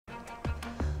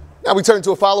Now we turn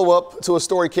to a follow-up to a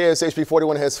story KSHB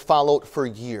 41 has followed for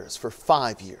years, for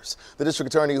 5 years. The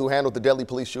district attorney who handled the deadly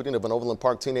police shooting of an Overland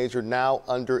Park teenager now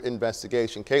under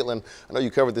investigation. Caitlin, I know you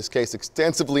covered this case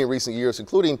extensively in recent years,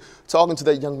 including talking to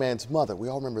that young man's mother. We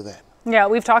all remember that. Yeah,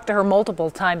 we've talked to her multiple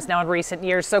times now in recent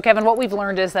years. So, Kevin, what we've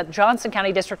learned is that Johnson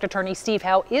County District Attorney Steve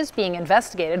Howe is being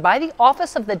investigated by the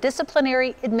Office of the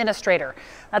Disciplinary Administrator.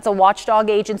 That's a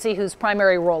watchdog agency whose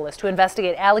primary role is to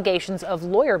investigate allegations of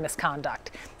lawyer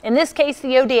misconduct. In this case,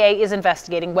 the ODA is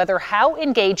investigating whether Howe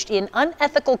engaged in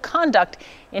unethical conduct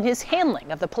in his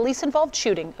handling of the police-involved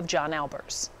shooting of John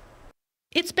Albers.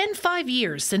 It's been 5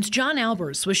 years since John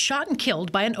Albers was shot and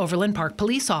killed by an Overland Park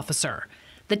police officer.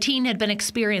 The teen had been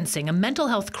experiencing a mental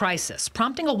health crisis,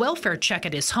 prompting a welfare check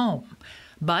at his home.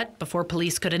 But before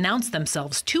police could announce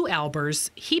themselves to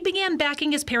Albers, he began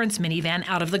backing his parents' minivan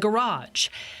out of the garage.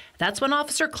 That's when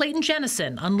Officer Clayton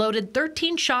Jennison unloaded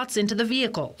 13 shots into the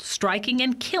vehicle, striking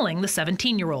and killing the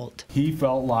 17-year-old. He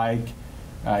felt like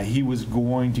he was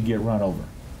going to get run over,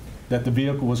 that the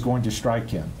vehicle was going to strike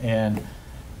him. And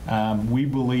we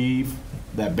believe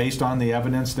that based on the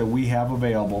evidence that we have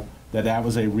available, that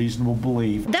was a reasonable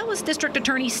belief. That was District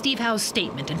Attorney Steve Howe's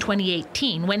statement in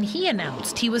 2018 when he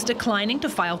announced he was declining to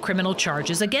file criminal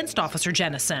charges against Officer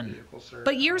Jennison.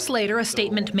 But years later, a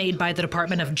statement made by the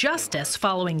Department of Justice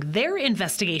following their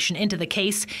investigation into the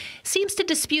case seems to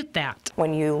dispute that.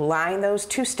 When you line those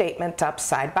two statements up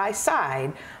side by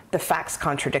side, the facts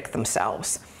contradict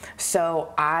themselves.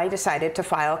 So I decided to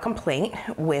file a complaint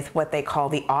with what they call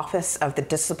the Office of the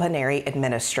Disciplinary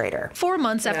Administrator. 4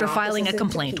 months after filing a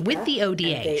complaint with the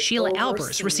ODA, Sheila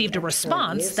Albers received a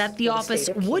response that the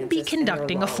office would be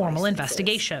conducting a formal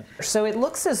investigation. So it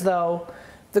looks as though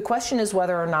the question is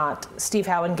whether or not Steve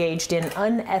Howe engaged in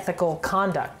unethical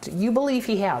conduct. You believe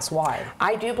he has. Why?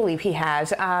 I do believe he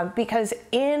has, because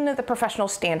in the professional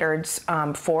standards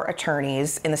for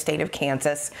attorneys in the state of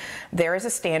Kansas, there is a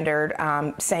standard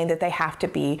saying that they have to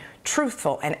be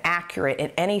truthful and accurate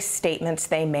in any statements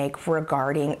they make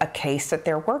regarding a case that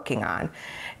they're working on.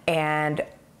 And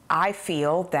I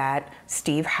feel that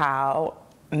Steve Howe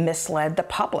misled the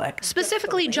public.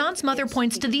 Specifically, John's mother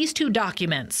points to these two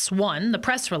documents. One, the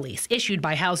press release issued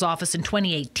by Howe's office in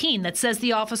 2018 that says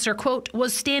the officer, quote,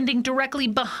 was standing directly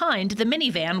behind the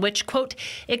minivan, which, quote,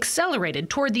 accelerated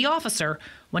toward the officer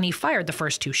when he fired the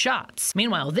first 2 shots.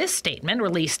 Meanwhile, this statement,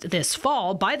 released this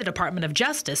fall by the Department of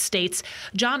Justice, states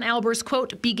John Albers,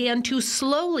 quote, began to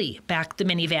slowly back the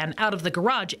minivan out of the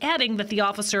garage, adding that the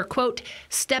officer, quote,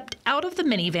 stepped out of the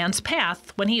minivan's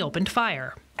path when he opened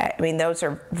fire. I mean, those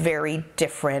are very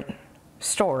different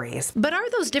stories. But are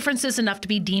those differences enough to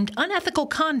be deemed unethical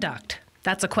conduct?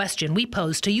 That's a question we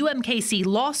posed to UMKC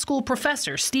Law School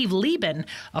professor Steve Lieben,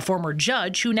 a former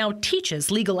judge who now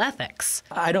teaches legal ethics.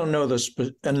 I don't know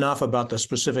enough about the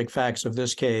specific facts of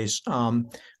this case.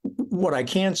 What I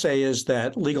can say is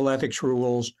that legal ethics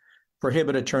rules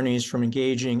prohibit attorneys from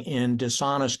engaging in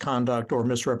dishonest conduct or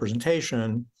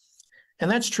misrepresentation. And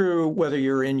that's true whether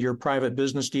you're in your private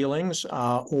business dealings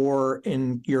or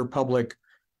in your public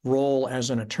role as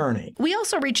an attorney. We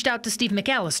also reached out to Steve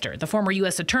McAllister, the former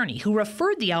U.S. attorney who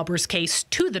referred the Albers case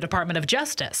to the Department of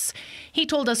Justice. He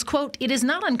told us, quote, it is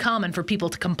not uncommon for people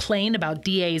to complain about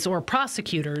DAs or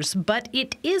prosecutors, but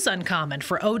it is uncommon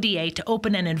for ODA to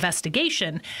open an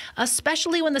investigation,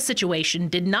 especially when the situation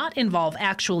did not involve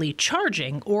actually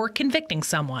charging or convicting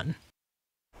someone.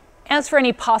 As for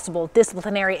any possible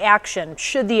disciplinary action,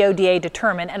 should the ODA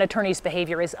determine an attorney's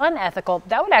behavior is unethical,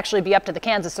 that would actually be up to the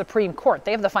Kansas Supreme Court.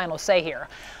 They have the final say here.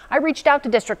 I reached out to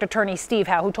District Attorney Steve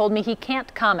Howe, who told me he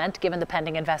can't comment given the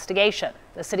pending investigation.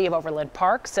 The city of Overland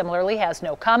Park similarly has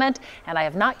no comment, and I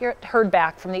have not yet heard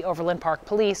back from the Overland Park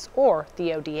Police or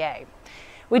the ODA.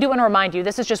 We do want to remind you,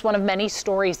 this is just one of many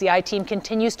stories the I-Team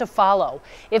continues to follow.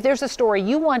 If there's a story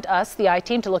you want us, the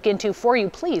I-Team, to look into for you,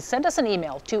 please send us an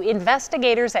email to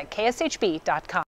investigators@kshb.com.